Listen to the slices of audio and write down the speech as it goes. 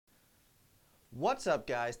What's up,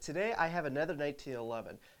 guys? Today I have another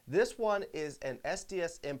 1911. This one is an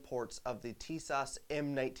SDS imports of the Tisas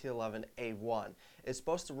M1911A1. It's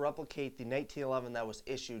supposed to replicate the 1911 that was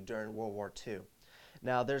issued during World War II.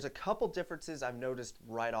 Now, there's a couple differences I've noticed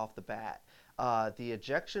right off the bat. The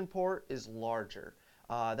ejection port is larger.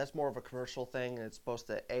 That's more of a commercial thing, and it's supposed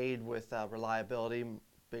to aid with reliability,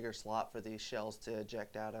 bigger slot for these shells to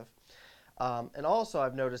eject out of. And also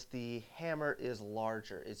I've noticed the hammer is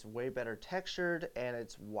larger. It's way better textured and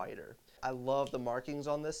it's wider. I love the markings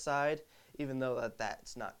on this side, even though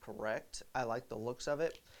that's not correct. I like the looks of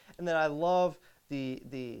it. And then I love the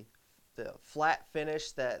flat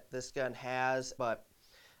finish that this gun has, but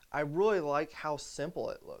I really like how simple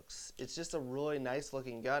it looks. It's just a really nice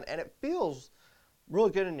looking gun and it feels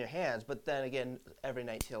really good in your hands, but then again, every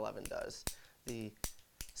 1911 does. The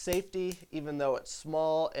safety, even though it's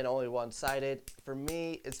small and only one-sided, for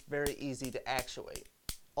me, it's very easy to actuate.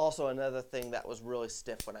 Also, another thing that was really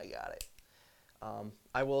stiff when I got it.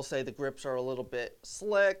 I will say the grips are a little bit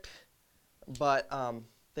slick, but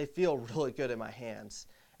they feel really good in my hands.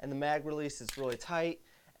 And the mag release is really tight,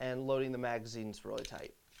 and loading the magazine is really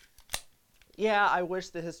tight. Yeah, I wish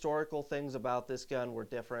the historical things about this gun were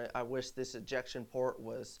different. I wish this ejection port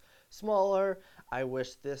was smaller. I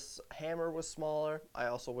wish this hammer was smaller. I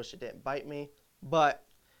also wish it didn't bite me. But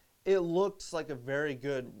it looks like a very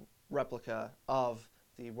good replica of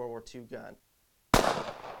the World War II gun. Oh, I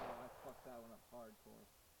fucked that one up hardcore.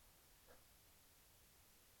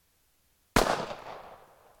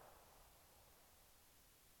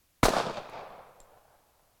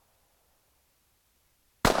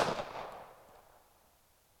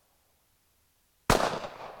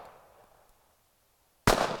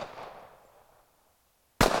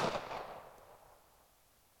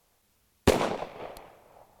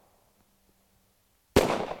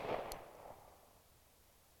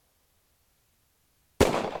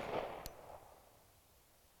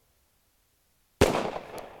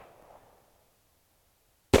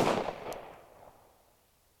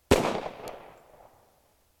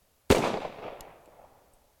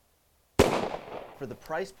 For the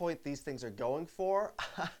price point these things are going for,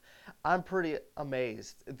 I'm pretty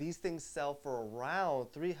amazed. These things sell for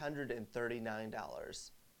around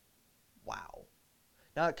 $339. Wow.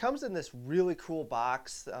 Now it comes in this really cool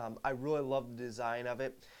box. I really love the design of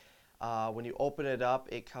it. When you open it up,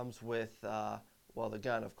 it comes with, well, the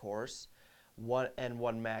gun, of course, one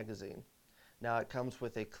magazine. Now it comes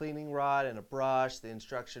with a cleaning rod and a brush, the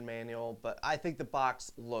instruction manual, but I think the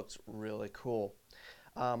box looks really cool.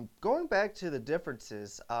 Going back to the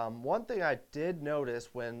differences, one thing I did notice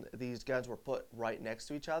when these guns were put right next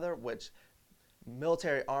to each other, which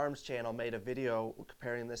Military Arms channel made a video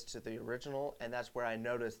comparing this to the original, and that's where I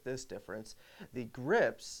noticed this difference. The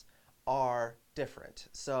grips are different.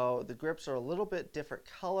 So the grips are a little bit different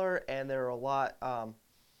color, and they're a lot,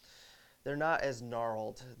 they're not as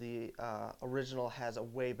gnarled. The original has a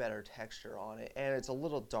way better texture on it, and it's a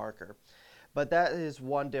little darker. But that is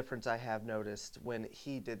one difference I have noticed when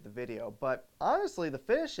he did the video. But honestly, the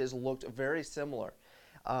finishes looked very similar.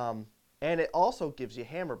 And it also gives you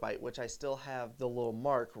hammer bite, which I still have the little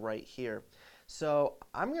mark right here. So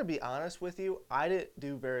I'm going to be honest with you, I didn't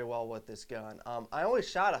do very well with this gun. I only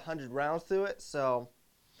shot 100 rounds through it, so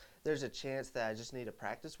there's a chance that I just need to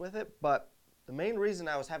practice with it. But the main reason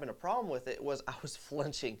I was having a problem with it was I was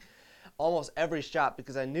flinching almost every shot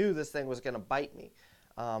because I knew this thing was going to bite me.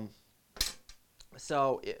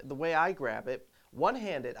 The way I grab it,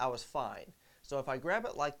 one-handed, I was fine. So if I grab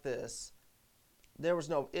it like this, there was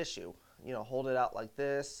no issue. You know, hold it out like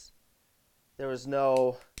this, there was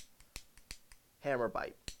no hammer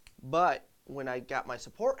bite. But when I got my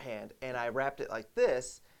support hand and I wrapped it like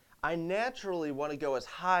this, I naturally want to go as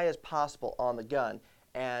high as possible on the gun.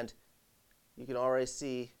 And you can already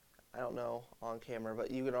see, I don't know on camera,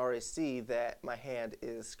 but you can already see that my hand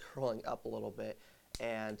is curling up a little bit.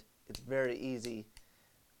 And it's very easy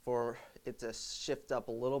for it to shift up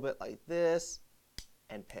a little bit like this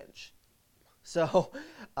and pinch. So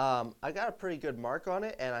I got a pretty good mark on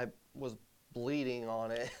it, and I was bleeding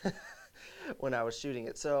on it when I was shooting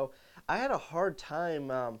it. So I had a hard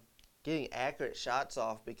time getting accurate shots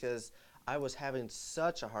off because I was having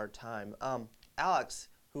such a hard time. Alex,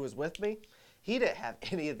 who was with me, he didn't have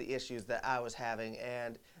any of the issues that I was having,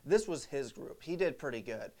 and this was his group. He did pretty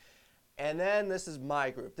good. And then this is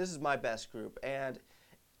my group. This is my best group, and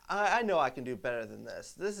I know I can do better than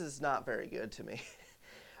this. This is not very good to me.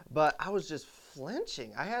 But I was just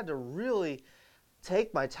flinching. I had to really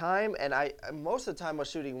take my time, and most of the time I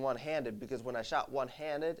was shooting one-handed because when I shot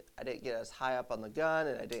one-handed, I didn't get as high up on the gun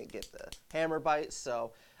and I didn't get the hammer bite.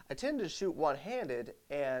 So I tended to shoot one-handed,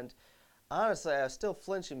 and Honestly, I was still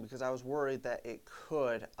flinching because I was worried that it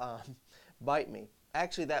could bite me.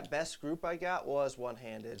 Actually, that best group I got was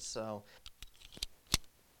one-handed, so.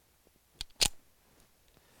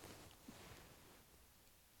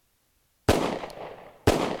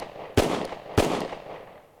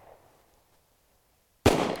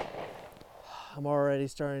 I'm already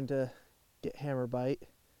starting to get hammer bite.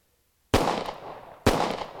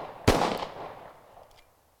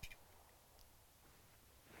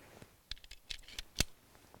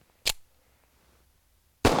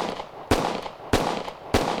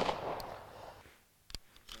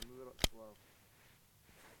 Yeah, move it up slow.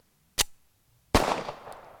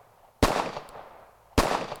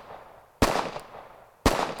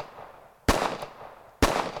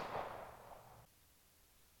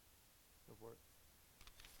 Go for it.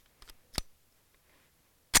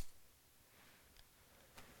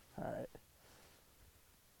 All right.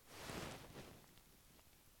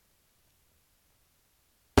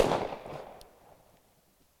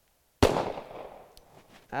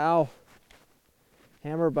 Ow.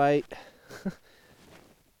 Hammer bite.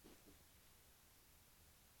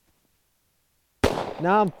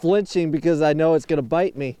 Now I'm flinching because I know it's going to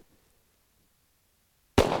bite me.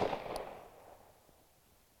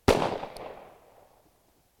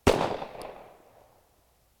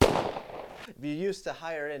 If you're used to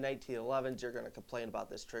higher end 1911s, you're going to complain about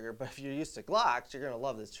this trigger, but if you're used to Glocks, you're going to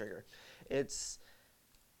love this trigger. It's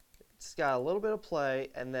got a little bit of play,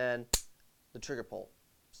 and then the trigger pull.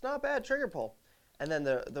 It's not a bad trigger pull. And then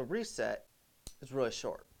the reset is really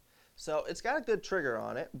short. So it's got a good trigger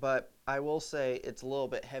on it, but I will say it's a little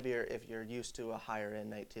bit heavier if you're used to a higher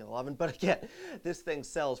end 1911. But again, this thing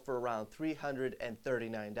sells for around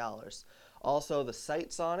 $339. Also, the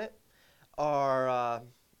sights on it are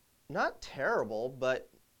not terrible, but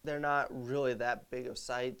they're not really that big of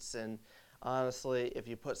sights. And honestly, if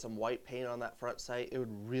you put some white paint on that front sight, it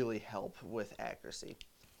would really help with accuracy.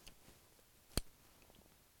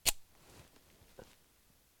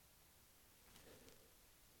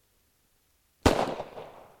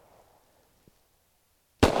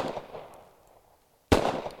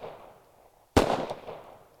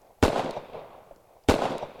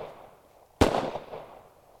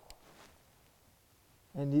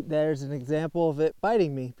 And there's an example of it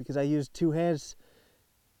biting me because I used two hands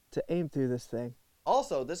to aim through this thing.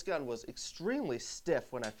 Also, this gun was extremely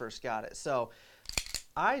stiff when I first got it. So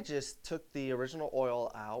I just took the original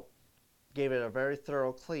oil out, gave it a very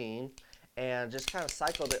thorough clean, and just kind of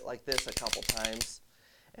cycled it like this a couple times.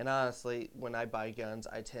 And honestly, when I buy guns,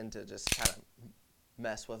 I tend to just kind of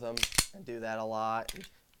mess with them and do that a lot,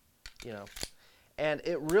 you know. And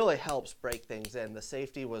it really helps break things in. The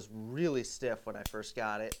safety was really stiff when I first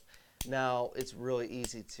got it. Now it's really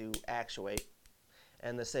easy to actuate.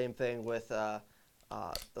 And the same thing with the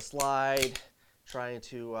slide, trying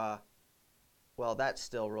to, well, that's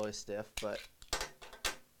still really stiff, but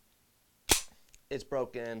it's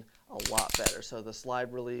broken a lot better. So the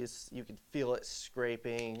slide release, you can feel it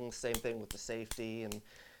scraping. Same thing with the safety, and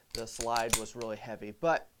the slide was really heavy,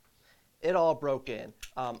 but it all broke in.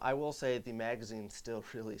 I will say the magazine's still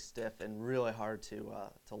really stiff and really hard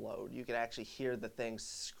to load. You can actually hear the thing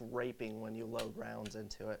scraping when you load rounds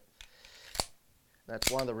into it.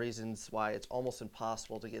 That's one of the reasons why it's almost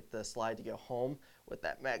impossible to get the slide to go home with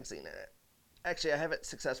that magazine in it. Actually, I haven't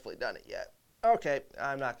successfully done it yet. Okay,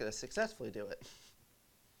 I'm not going to successfully do it.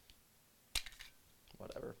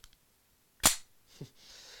 Whatever.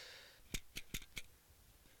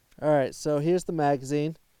 Alright, so here's the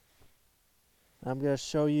magazine. I'm going to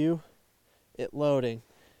show you it loading.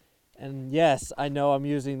 And yes, I know I'm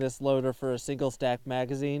using this loader for a single stack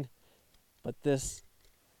magazine, but this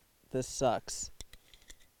sucks.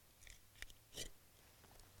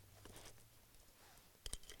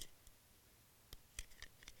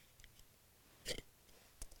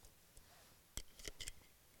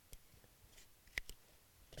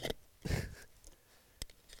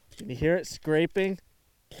 Can you hear it scraping?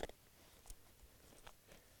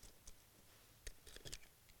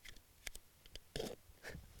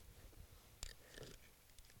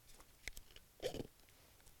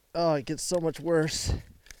 Oh, it gets so much worse.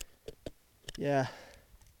 Yeah.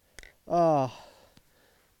 Oh.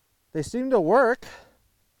 They seem to work.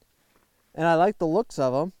 And I like the looks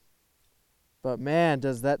of them. But man,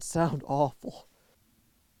 does that sound awful.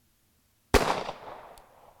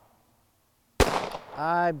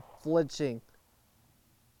 I'm flinching.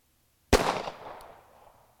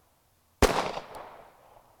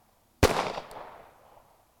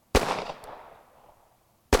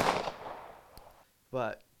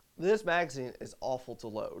 But this magazine is awful to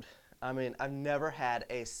load. I mean, I've never had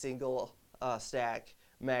a single stack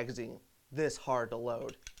magazine this hard to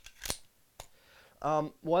load.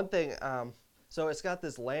 One thing, so it's got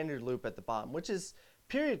this lanyard loop at the bottom, which is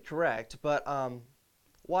period correct, but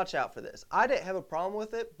watch out for this. I didn't have a problem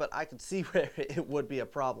with it, but I could see where it would be a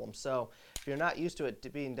problem. So if you're not used to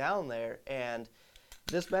it being down there, and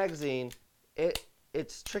this magazine,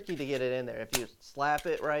 it's tricky to get it in there. If you slap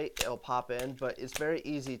it right, it'll pop in, but it's very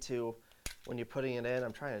easy to, when you're putting it in,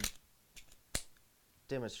 I'm trying to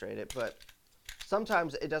demonstrate it, but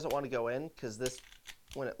sometimes it doesn't want to go in because this,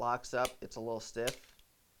 when it locks up, it's a little stiff.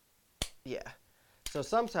 Yeah. So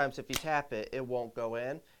sometimes if you tap it, it won't go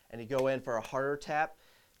in, and you go in for a harder tap,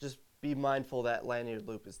 just be mindful that lanyard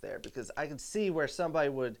loop is there, because I can see where somebody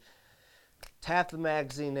would tap the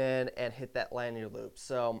magazine in and hit that lanyard loop.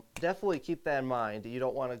 So definitely keep that in mind. You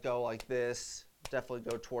don't want to go like this. Definitely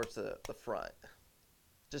go towards the front.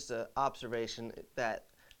 Just an observation that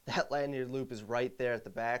that lanyard loop is right there at the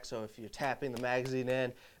back. So if you're tapping the magazine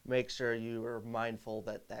in, make sure you are mindful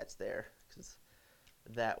that that's there, because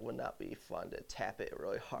that would not be fun to tap it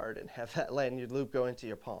really hard and have that lanyard loop go into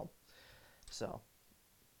your palm. So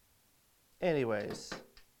anyways,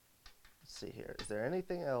 let's see here. Is there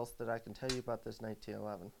anything else that I can tell you about this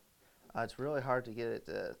 1911? It's really hard to get it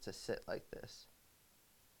to sit like this.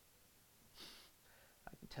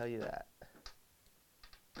 I can tell you that.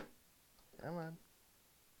 Come on.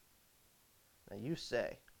 Now you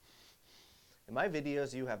say. In my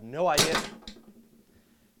videos, you have no idea.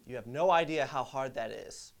 You have no idea how hard that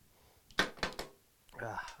is.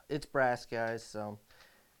 It's brass, guys, so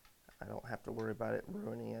I don't have to worry about it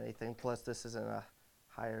ruining anything. Plus, this isn't a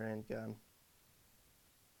higher-end gun.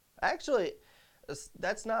 Actually,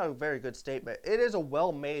 that's not a very good statement. It is a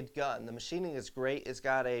well-made gun. The machining is great. It's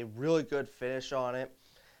got a really good finish on it.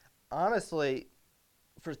 Honestly,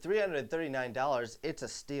 for $339, it's a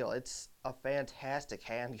steal. It's a fantastic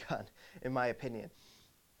handgun, in my opinion.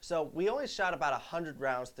 So we only shot about 100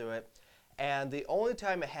 rounds through it, and the only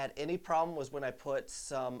time it had any problem was when I put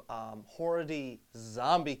some Hornady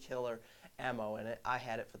zombie killer ammo in it. I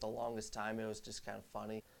had it for the longest time. It was just kind of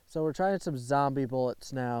funny. So we're trying some zombie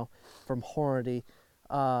bullets now from Hornady.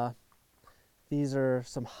 These are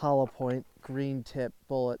some hollow point green tip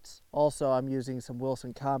bullets. Also, I'm using some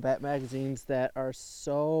Wilson Combat magazines that are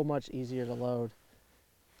so much easier to load.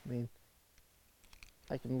 I mean,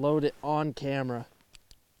 I can load it on camera.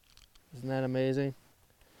 Isn't that amazing?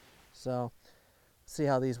 So, see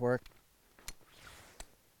how these work.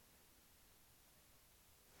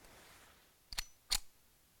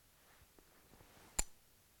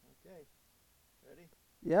 Okay. Ready?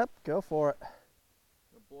 Yep, go for it.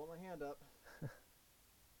 I'll blow my hand up.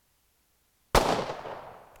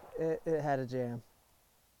 It had a jam.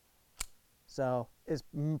 So, it's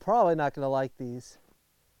probably not going to like these.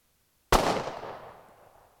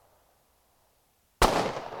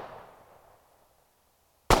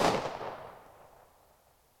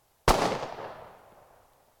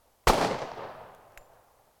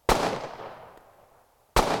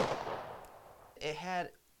 It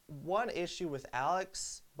had one issue with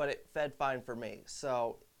Alex, but it fed fine for me.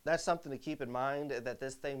 So that's something to keep in mind, that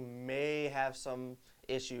this thing may have some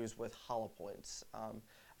issues with hollow points. I've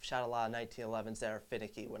shot a lot of 1911s that are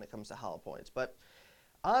finicky when it comes to hollow points. But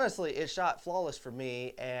honestly, it shot flawless for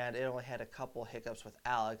me, and it only had a couple hiccups with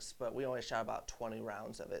Alex, but we only shot about 20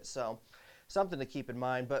 rounds of it. So something to keep in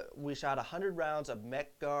mind. But we shot 100 rounds of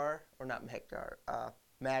MagTech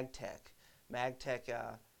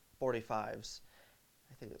 45s.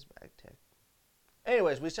 I think it was MagTech.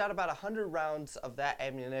 Anyways, we shot about 100 rounds of that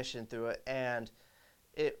ammunition through it, and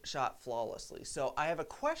it shot flawlessly. So I have a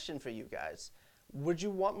question for you guys. Would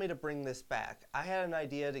you want me to bring this back? I had an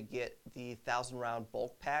idea to get the 1,000-round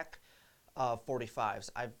bulk pack of 45s.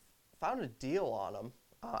 I've found a deal on them.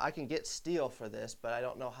 I can get steel for this, but I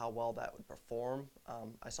don't know how well that would perform.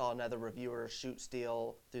 I saw another reviewer shoot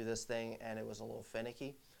steel through this thing, and it was a little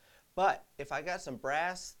finicky. But if I got some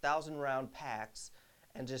brass 1,000-round packs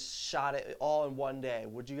and just shot it all in one day,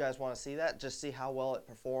 would you guys want to see that? Just see how well it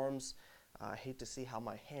performs. I hate to see how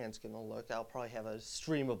my hand's going to look. I'll probably have a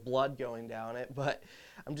stream of blood going down it, but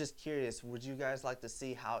I'm just curious, would you guys like to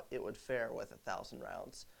see how it would fare with 1,000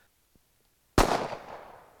 rounds?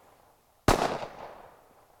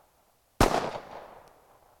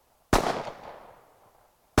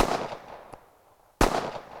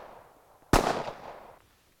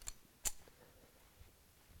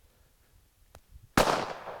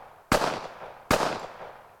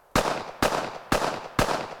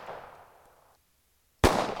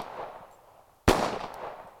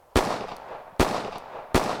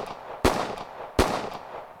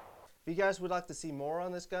 If you guys would like to see more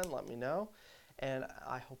on this gun, let me know, and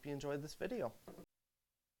I hope you enjoyed this video.